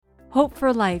Hope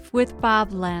for Life with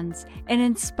Bob Lenz, an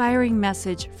inspiring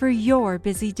message for your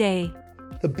busy day.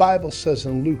 The Bible says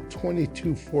in Luke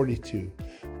 22:42,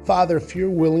 "Father, if you're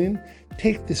willing,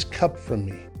 take this cup from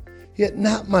me. Yet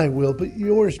not my will, but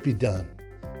yours be done."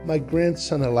 My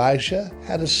grandson Elijah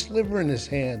had a sliver in his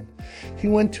hand. He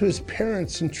went to his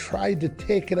parents and tried to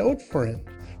take it out for him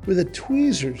with the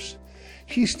tweezers.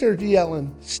 He started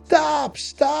yelling, "Stop,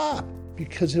 stop,"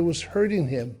 because it was hurting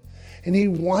him, and he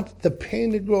wanted the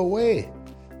pain to go away.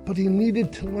 But he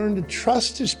needed to learn to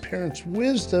trust his parents'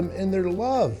 wisdom and their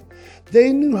love.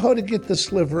 They knew how to get the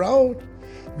sliver out.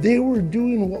 They were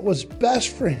doing what was best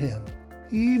for him,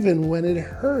 even when it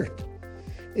hurt.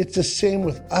 It's the same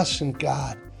with us and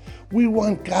God. We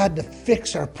want God to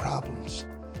fix our problems,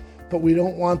 but we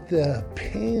don't want the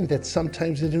pain that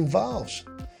sometimes it involves.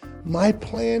 My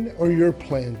plan or your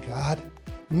plan, God?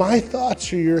 My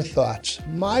thoughts or your thoughts?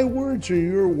 My words or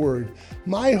your word?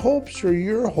 My hopes or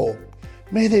your hope?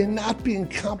 May they not be in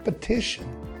competition.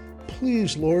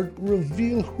 Please, Lord,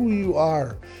 reveal who you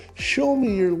are. Show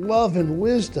me your love and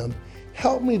wisdom.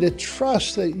 Help me to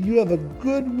trust that you have a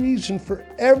good reason for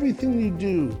everything you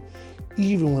do,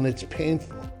 even when it's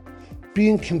painful. Be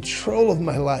in control of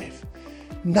my life.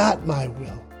 Not my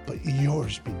will, but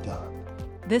yours be done.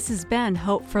 This has been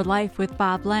Hope for Life with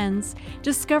Bob Lenz.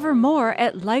 Discover more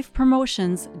at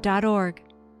lifepromotions.org.